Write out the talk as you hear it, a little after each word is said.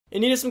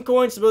and needed some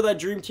coins to build that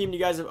dream team you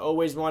guys have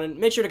always wanted,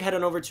 make sure to head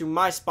on over to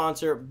my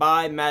sponsor,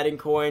 Buy Madden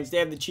Coins. They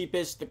have the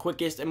cheapest, the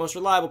quickest, and most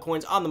reliable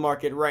coins on the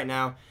market right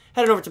now.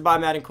 Head on over to Buy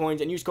Madden Coins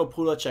and use code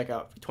Poodle at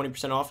checkout for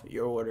 20% off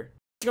your order.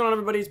 What's going on,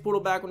 everybody? It's Poodle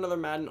back with another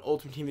Madden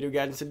Ultimate Team video,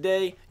 guys. And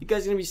today, you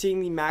guys are going to be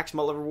seeing the max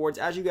mullet rewards.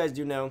 As you guys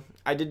do know,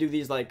 I did do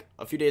these like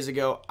a few days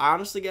ago.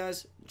 Honestly,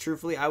 guys,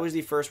 truthfully, I was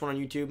the first one on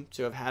YouTube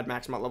to have had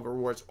max mullet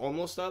rewards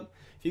almost up.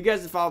 If you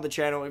guys have followed the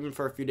channel even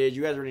for a few days,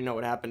 you guys already know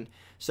what happened.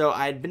 So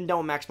I had been done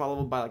with max mullet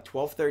level by like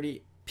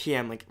 12:30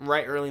 p.m., like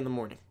right early in the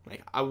morning.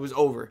 Like I was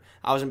over.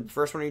 I was the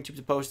first one on YouTube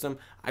to post them.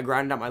 I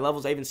grinded out my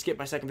levels. I even skipped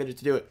my second video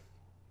to do it.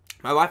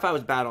 My Wi-Fi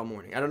was bad all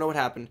morning. I don't know what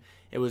happened.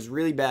 It was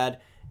really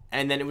bad.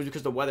 And then it was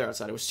because of the weather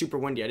outside. It was super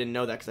windy. I didn't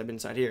know that because I've been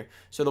inside here.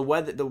 So the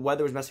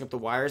weather was messing up the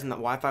wires, and the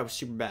Wi-Fi was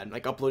super bad.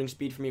 Like uploading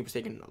speed for me was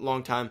taking a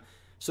long time.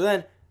 So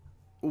then,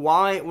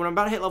 when I'm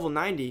about to hit level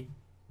 90,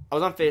 I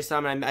was on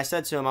FaceTime and I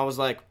said to him, I was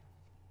like,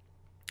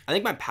 I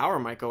think my power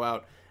might go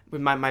out. With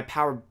my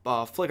power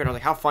flickered. I was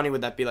like, how funny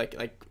would that be?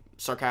 Like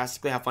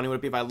sarcastically, how funny would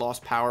it be if I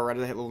lost power right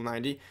as I hit level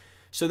 90?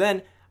 So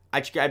then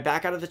I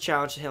back out of the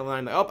challenge to hit level 90.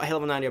 I'm like, oh, I hit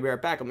level 90. I'll be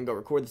right back. I'm gonna go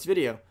record this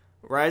video.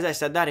 Right as I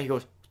said that, he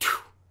goes,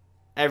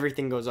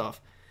 everything goes off.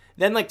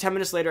 Then like 10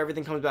 minutes later,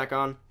 everything comes back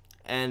on,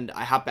 and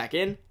I hop back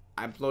in.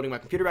 I'm loading my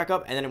computer back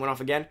up, and then it went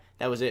off again.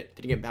 That was it.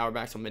 Didn't get power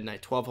back till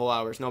midnight. 12 whole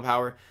hours, no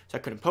power. So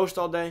I couldn't post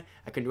all day.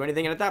 I couldn't do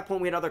anything. And at that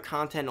point, we had other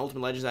content, Ultimate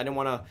Legends. I didn't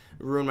want to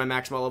ruin my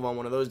maximum level on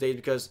one of those days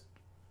because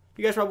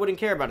you guys probably wouldn't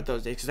care about it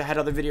those days because I had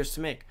other videos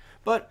to make.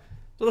 But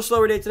a little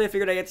slower day today.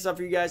 Figured I'd get this up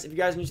for you guys. If you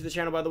guys are new to the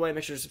channel, by the way,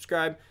 make sure to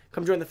subscribe.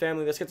 Come join the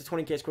family. Let's get to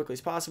 20K as quickly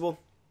as possible.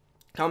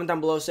 Comment down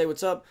below, say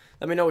what's up.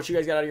 Let me know what you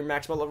guys got out of your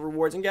max level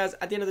rewards. And guys,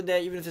 at the end of the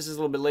day, even if this is a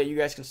little bit late, you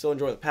guys can still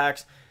enjoy the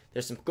packs.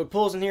 There's some good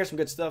pulls in here, some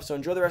good stuff. So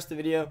enjoy the rest of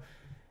the video.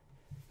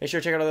 Make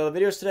sure to check out all the other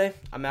videos today.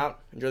 I'm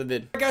out. Enjoy the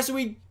vid.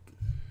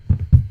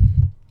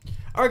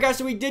 Alright guys,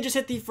 so we did just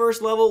hit the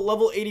first level,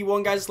 level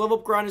 81, guys. This level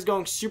up grind is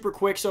going super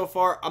quick so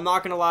far. I'm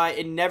not going to lie,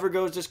 it never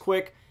goes this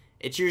quick.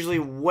 It's usually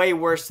way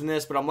worse than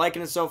this, but I'm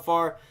liking it so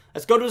far.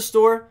 Let's go to the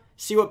store,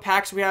 see what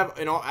packs we have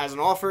as an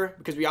offer,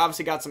 because we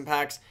obviously got some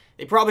packs.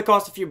 They probably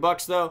cost a few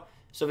bucks though,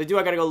 so if they do,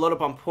 I got to go load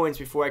up on points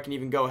before I can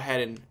even go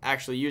ahead and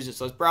actually use it.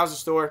 So let's browse the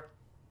store,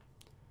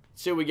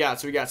 see what we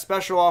got. So we got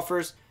special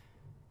offers.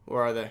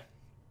 Where are they?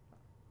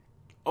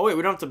 Oh wait,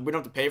 we don't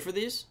have to pay for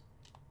these?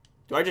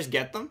 Do I just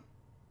get them?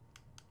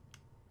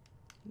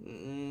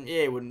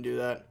 Yeah, it wouldn't do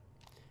that.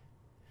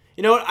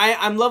 You know what?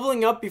 I'm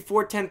leveling up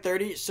before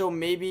 10:30, so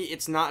maybe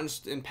it's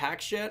not in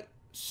packs yet.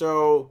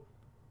 So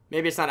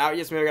maybe it's not out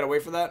yet, so maybe I gotta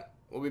wait for that.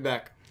 We'll be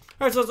back.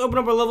 Alright, so let's open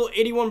up our level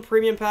 81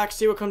 premium pack,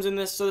 see what comes in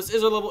this. So this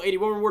is our level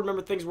 81 reward.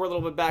 Remember, things were a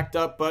little bit backed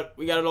up, but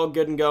we got it all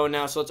good and going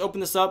now. So let's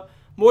open this up.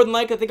 More than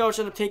likely, I think I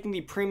should end up taking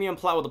the premium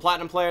the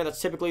platinum player.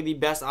 That's typically the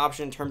best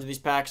option in terms of these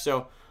packs.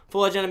 So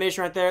full legend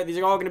animation right there. These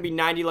are all going to be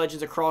 90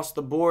 legends across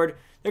the board.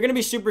 They're going to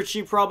be super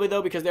cheap probably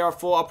though because they are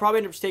full. I'll probably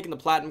end up just taking the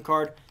platinum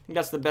card. I think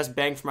that's the best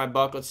bang for my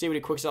buck. Let's see what he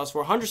quick sells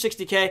for.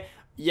 160K.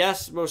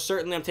 Yes, most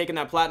certainly I'm taking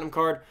that platinum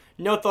card.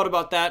 No thought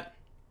about that.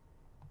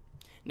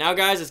 Now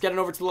guys, let's get it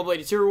over to the level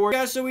 82 reward.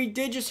 Guys, so we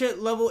did just hit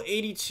level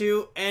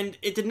 82 and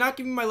it did not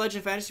give me my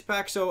legend fantasy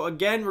pack. So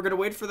again, we're going to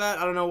wait for that.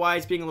 I don't know why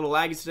it's being a little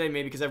laggy today.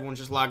 Maybe because everyone's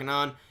just logging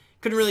on.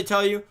 Couldn't really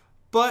tell you,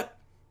 but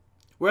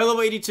we're at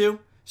level 82.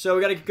 So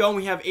we got to keep going.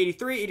 We have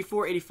 83,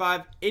 84,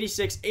 85,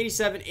 86,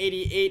 87,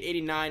 88,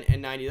 89,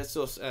 and 90. That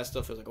still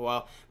feels like a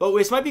while. But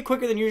this might be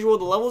quicker than usual.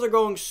 The levels are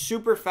going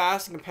super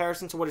fast in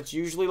comparison to what it's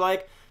usually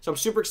like. So I'm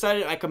super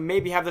excited. I could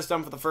maybe have this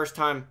done for the first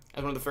time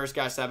as one of the first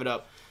guys to have it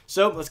up.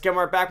 So let's get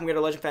right back and we get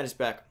our Legend Fantasy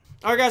pack.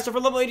 Alright guys, so for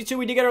level 82,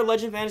 we did get our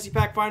Legend Fantasy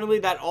pack finally.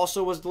 That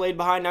also was delayed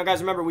behind. Now guys,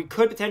 remember, we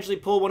could potentially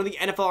pull one of the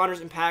NFL honors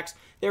in packs.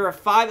 There are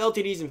 5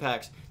 LTDs in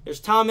packs. There's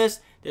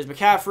Thomas, there's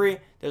McCaffrey,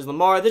 there's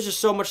Lamar. There's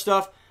just so much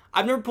stuff.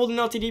 I've never pulled an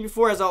LTD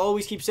before, as I'll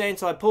always keep saying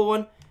until I pull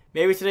one.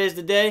 Maybe today is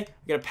the day.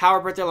 We got a power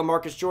right there,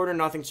 LaMarcus Jordan,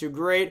 nothing too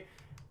great.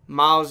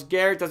 Myles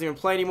Garrett doesn't even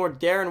play anymore.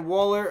 Darren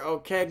Waller,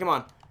 okay, come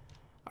on.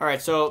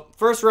 Alright, so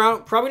first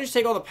round, probably just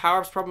take all the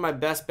power-ups, probably my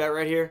best bet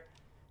right here.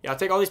 Yeah, I'll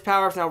take all these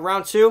power-ups. Now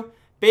round 2,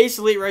 base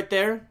elite right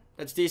there.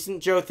 That's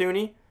decent. Joe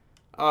Thuney.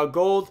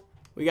 Gold,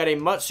 we got a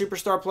Mutt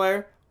superstar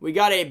player. We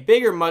got a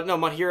bigger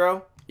Mutt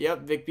hero.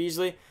 Yep, Vic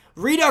Beasley.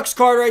 Redux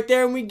card right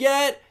there, and we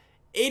get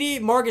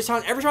 88 Marcus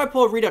Hunt. Every time I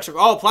pull a Redux,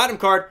 oh, platinum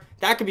card,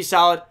 that could be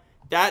solid.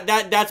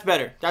 That's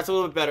better. That's a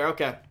little bit better.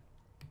 Okay.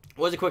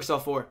 What's a quick sell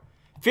for?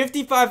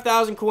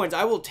 55,000 coins.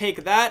 I will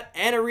take that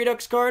and a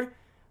Redux card.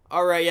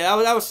 All right, yeah,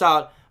 that was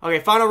solid. Okay,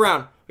 final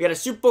round. We got a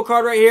Super Bowl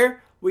card right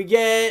here. We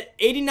get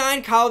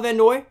 89 Kyle Van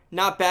Noy.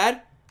 Not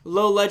bad.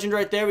 Low legend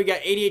right there. We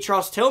got 88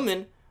 Charles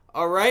Tillman.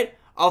 All right.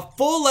 A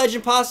full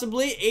legend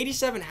possibly.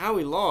 87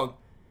 Howie Long.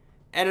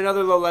 And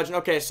another low legend.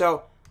 Okay,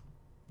 so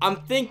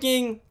I'm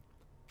thinking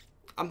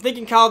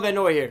Kyle Van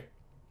Noy here.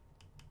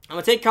 I'm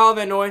going to take Kyle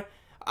Van Noy.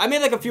 I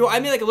made like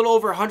a little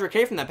over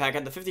 100K from that pack. I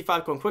had the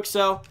 55 coin quick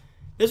sell.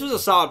 This was a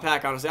solid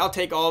pack, honestly. I'll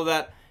take all of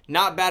that.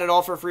 Not bad at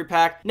all for a free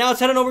pack. Now let's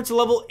head on over to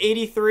level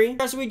 83.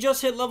 So we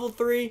just hit level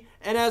 3,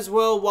 and as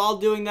well, while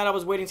doing that, I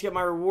was waiting to get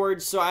my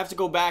rewards, so I have to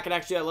go back and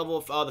actually level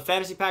the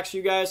fantasy packs for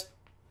you guys,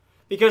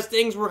 because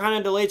things were kind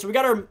of delayed. So we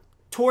got our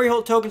Torry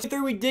Holt tokens.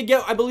 We did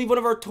get, I believe, one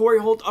of our Torry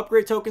Holt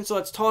upgrade tokens, so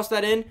let's toss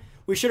that in.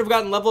 We should have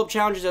gotten level up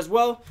challenges as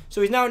well.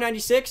 So he's now at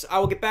 96. I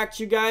will get back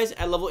to you guys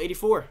at level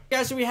 84.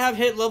 Guys, so we have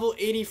hit level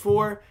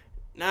 84.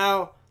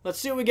 Now, let's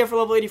see what we get for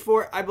level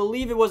 84. I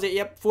believe it was a,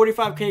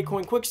 45k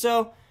coin quick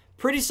sell.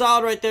 Pretty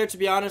solid right there, to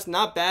be honest.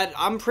 Not bad.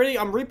 I'm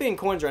reaping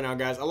coins right now,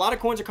 guys. A lot of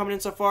coins are coming in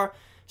so far.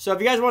 So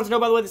if you guys want to know,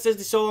 by the way, this is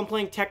the solo I'm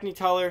playing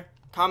Technicolor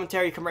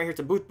commentary. Come right here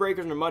to Booth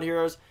Breakers and Mud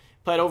Heroes.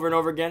 Play it over and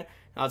over again.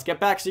 Now let's get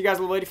back. See you guys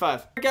at level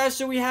 85. Alright, guys,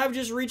 so we have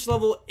just reached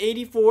level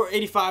 84,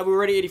 85. We were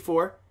already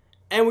 84.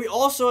 And we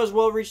also as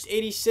well reached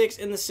 86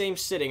 in the same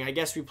sitting. I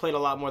guess we played a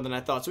lot more than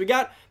I thought. So we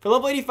got, for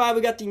level 85,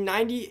 we got the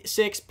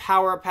 96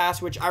 Power Up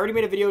Pass, which I already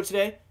made a video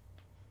today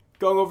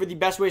going over the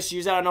best ways to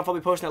use that. I don't know if I'll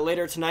be posting that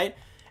later tonight.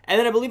 And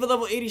then I believe at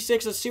level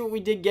 86, let's see what we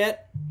did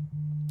get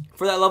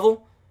for that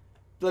level.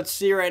 Let's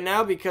see right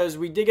now, because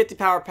we did get the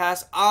Power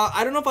Pass.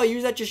 I don't know if I'll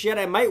use that just yet.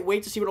 I might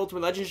wait to see what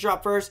Ultimate Legends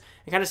drop first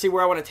and kind of see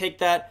where I want to take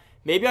that.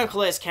 Maybe on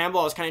Calais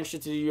Campbell. I was kind of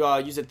interested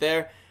to use it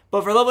there.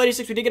 But for level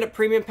 86, we did get a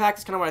premium pack.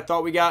 That's kind of what I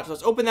thought we got. So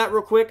let's open that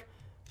real quick.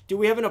 Do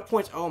we have enough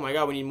points? Oh my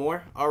god, we need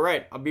more.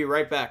 Alright, I'll be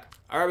right back.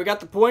 Alright, we got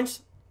the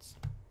points. Let's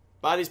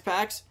buy these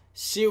packs.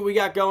 See what we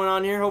got going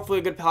on here. Hopefully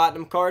a good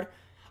platinum card.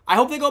 I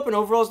hope they go up in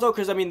overalls, though,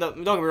 because, I mean,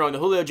 don't get me wrong, the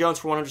Julio Jones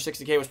for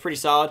 160k was pretty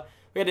solid.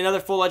 We had another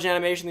full legend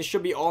animation. These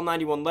should be all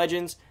 91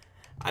 legends.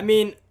 I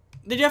mean,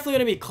 they're definitely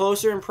going to be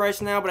closer in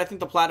price now, but I think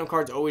the platinum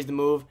card's always the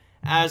move.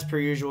 As per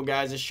usual,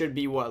 guys, it should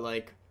be, what,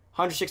 like,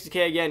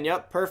 160k again?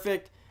 Yep,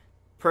 perfect.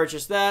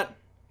 Purchase that.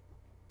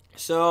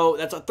 So,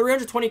 that's a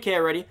 320k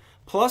already,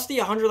 plus the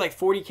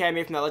 140k I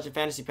made from that Legend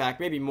Fantasy Pack.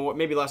 Maybe more,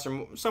 maybe less,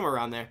 or somewhere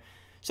around there.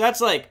 So,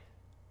 that's, like,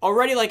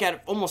 already like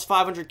at almost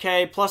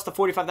 500k, plus the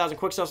 45,000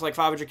 quick sales, like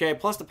 500k,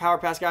 plus the Power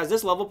Pass, guys.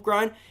 This level up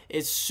grind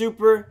is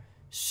super,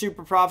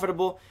 super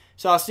profitable.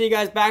 So I'll see you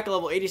guys back at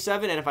level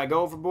 87, and if I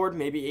go overboard,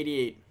 maybe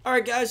 88.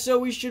 Alright, guys, so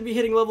we should be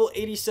hitting level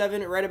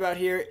 87 right about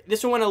here.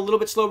 This one went a little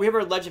bit slow. We have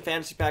our Legend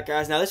Fantasy Pack,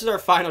 guys. Now, this is our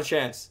final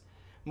chance,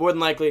 more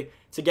than likely,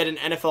 to get an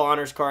NFL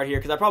Honors card here,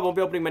 because I probably won't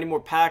be opening many more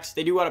packs.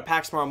 They do out of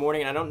packs tomorrow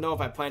morning, and I don't know if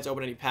I plan to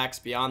open any packs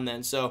beyond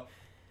then, so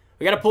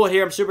we got to pull it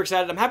here. I'm super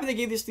excited. I'm happy they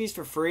gave these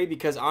for free,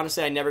 because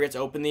honestly, I never get to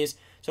open these.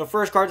 So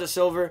first card's a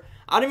silver.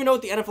 I don't even know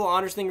what the NFL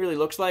Honors thing really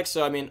looks like,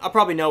 so I mean, I'll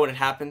probably know when it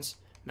happens.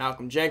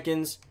 Malcolm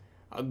Jenkins,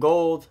 a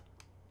gold,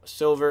 a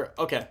silver.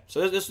 Okay,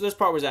 so this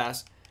part was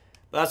ass.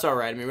 But that's all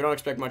right. I mean, we don't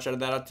expect much out of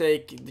that. I'll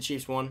take the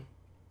Chiefs one.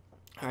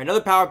 All right,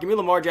 another power. Give me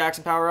Lamar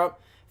Jackson power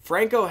up.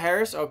 Franco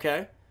Harris.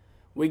 Okay.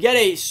 We get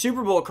a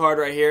Super Bowl card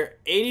right here.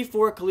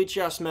 84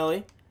 Kalichi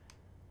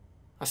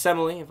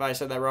Assembly, if I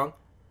said that wrong.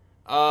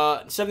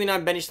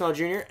 79 Benny Snell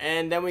Jr.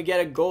 And then we get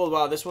a gold.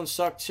 Wow, this one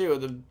sucked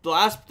too. The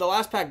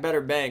last pack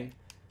better bang.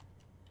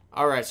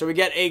 Alright, so we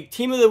get a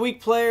Team of the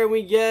Week player.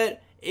 We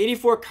get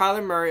 84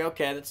 Kyler Murray.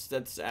 Okay,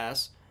 that's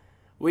ass.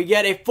 We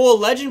get a full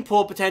legend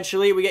pull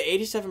potentially. We get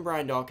 87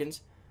 Brian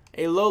Dawkins.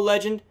 A low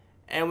legend.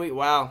 And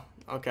wow.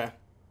 Okay.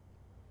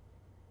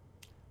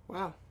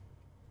 Wow.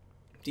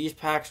 These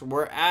packs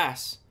were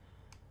ass.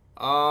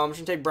 I'm just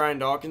going to take Brian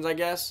Dawkins, I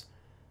guess.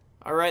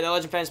 Alright, that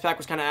Legend Fans pack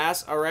was kind of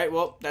ass. Alright,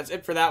 well, that's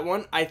it for that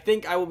one. I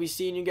think I will be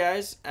seeing you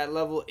guys at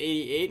level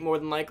 88, more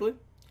than likely.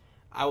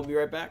 I will be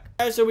right back.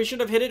 Alright, so we should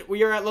have hit it.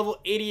 We are at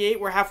level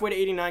 88. We're halfway to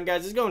 89,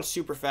 guys. This is going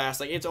super fast.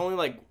 Like, it's only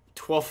like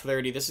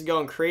 12:30. This is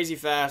going crazy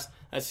fast.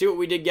 Let's see what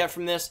we did get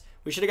from this.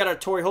 We should have got our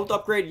Torry Holt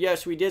upgrade.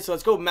 Yes, we did. So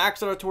let's go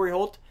max out our Torry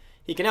Holt.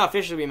 He can now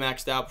officially be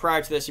maxed out.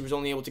 Prior to this, he was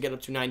only able to get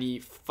up to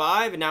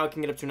 95, and now he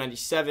can get up to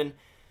 97.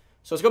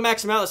 So let's go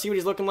max him out. Let's see what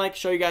he's looking like.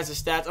 Show you guys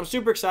his stats. I'm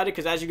super excited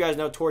because, as you guys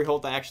know, Torry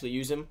Holt, I actually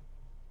use him.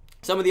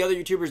 Some of the other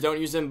YouTubers don't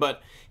use him,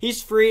 but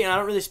he's free, and I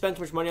don't really spend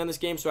too much money on this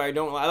game, so I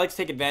like to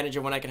take advantage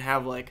of when I can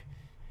have, like,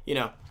 you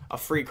know, a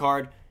free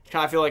card.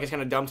 I feel like it's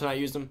kind of dumb to not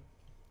use him.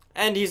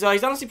 And he's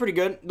honestly pretty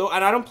good. Though,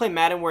 and I don't play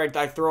Madden where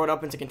I throw it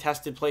up into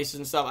contested places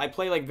and stuff. I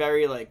play, like,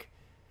 very, like,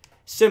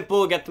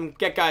 simple,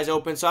 get guys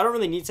open. So I don't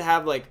really need to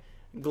have, like,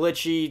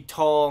 glitchy,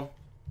 tall,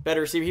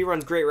 better receiver. He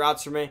runs great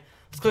routes for me.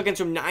 Let's click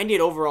into him. 98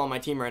 overall on my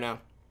team right now.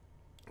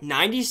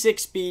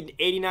 96 speed,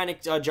 89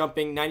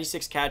 jumping,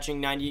 96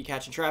 catching, 98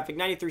 catching traffic,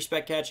 93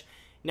 spec catch,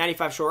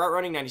 95 short route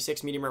running,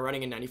 96 medium route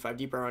running, and 95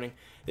 deep route running.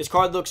 This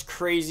card looks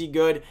crazy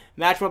good.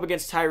 Match him up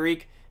against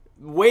Tyreek.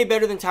 Way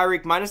better than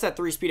Tyreek, minus that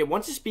 3 speed. And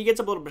once his speed gets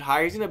a little bit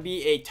higher, he's going to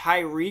be a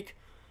Tyreek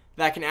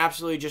that can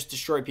absolutely just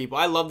destroy people.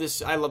 I love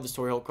this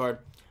Torry Holt card.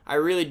 I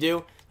really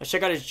do. Let's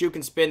check out his juke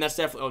and spin. That's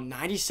definitely... Oh,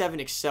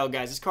 97 excel,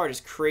 guys. This card is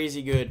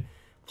crazy good.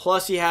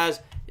 Plus, he has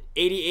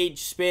 88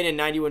 spin and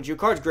 91 juke.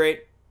 Card's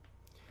great.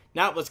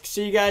 Now, let's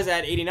see you guys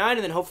at 89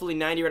 and then hopefully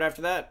 90 right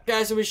after that.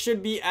 Guys, so we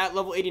should be at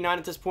level 89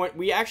 at this point.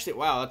 We actually...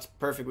 Wow, that's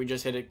perfect. We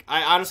just hit it.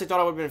 I honestly thought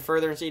I would have been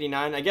further into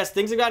 89. I guess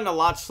things have gotten a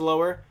lot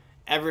slower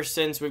ever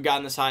since we've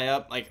gotten this high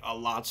up, like a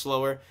lot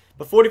slower.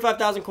 But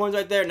 45,000 coins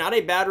right there, not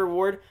a bad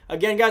reward.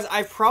 Again, guys,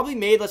 I've probably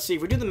made, let's see,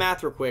 if we do the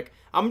math real quick.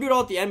 I'm going to do it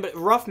all at the end, but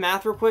rough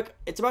math real quick.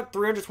 It's about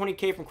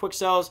 320k from quick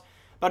sells,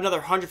 about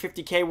another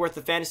 150k worth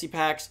of fantasy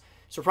packs.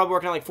 So we're probably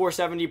working at like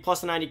 470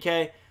 plus the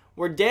 90k.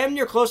 We're damn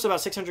near close to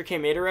about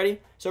 600k made already.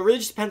 So it really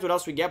just depends what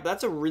else we get, but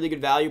that's a really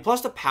good value.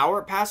 Plus the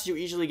power passes, you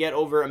easily get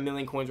over 1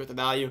 million coins worth of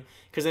value,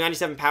 because the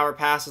 97 power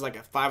pass is like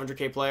a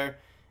 500k player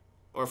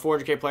or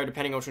 400k player,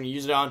 depending on which one you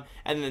use it on.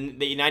 And then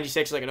the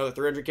 96 is like another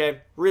 300k.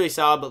 Really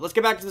solid. But let's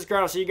get back to this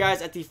grind. I'll see you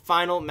guys at the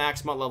final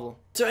max mut level.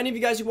 So any of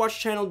you guys who watch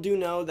the channel do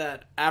know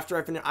that after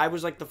I finished, I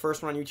was like the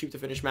first one on YouTube to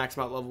finish max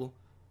mut level.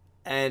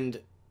 And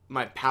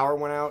my power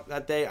went out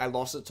that day. I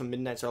lost it to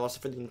midnight, so I lost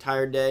it for the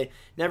entire day.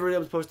 Never really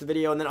able to post a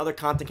video, and then other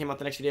content came out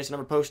the next few days, so I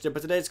never posted.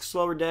 But today's a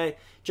slower day,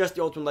 just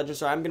the Ultimate Legend,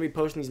 so I'm going to be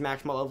posting these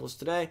max mut levels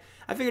today.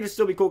 I figured it'd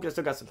still be cool because I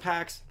still got some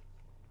packs.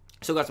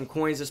 Still got some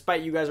coins.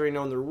 Despite you guys already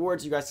knowing the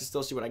rewards, you guys can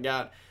still see what I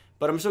got.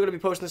 But I'm still going to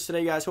be posting this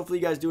today, guys. Hopefully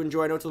you guys do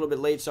enjoy. I know it's a little bit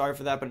late. Sorry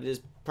for that, but it is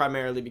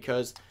primarily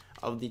because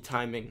of the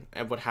timing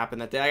of what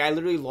happened that day. I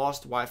literally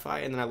lost Wi-Fi,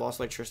 and then I lost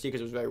electricity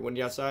because it was very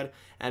windy outside,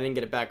 and I didn't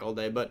get it back all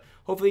day. But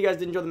hopefully you guys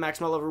did enjoy the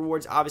max mut level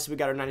rewards. Obviously, we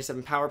got our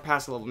 97 power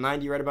pass at level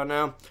 90 right about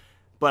now,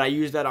 but I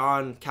used that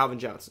on Calvin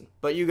Johnson.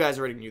 But you guys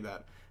already knew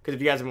that, because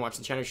if you guys haven't watched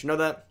the channel, you should know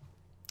that.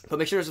 But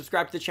make sure to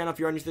subscribe to the channel if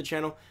you are new to the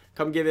channel.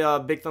 Come give it a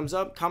big thumbs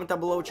up. Comment down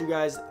below what you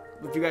guys,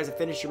 if you guys have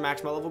finished your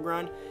max mut level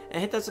grind,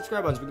 and hit that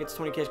subscribe button so we can get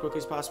to 20k as quickly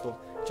as possible.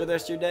 Enjoy the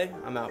rest of your day.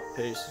 I'm out.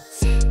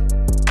 Peace.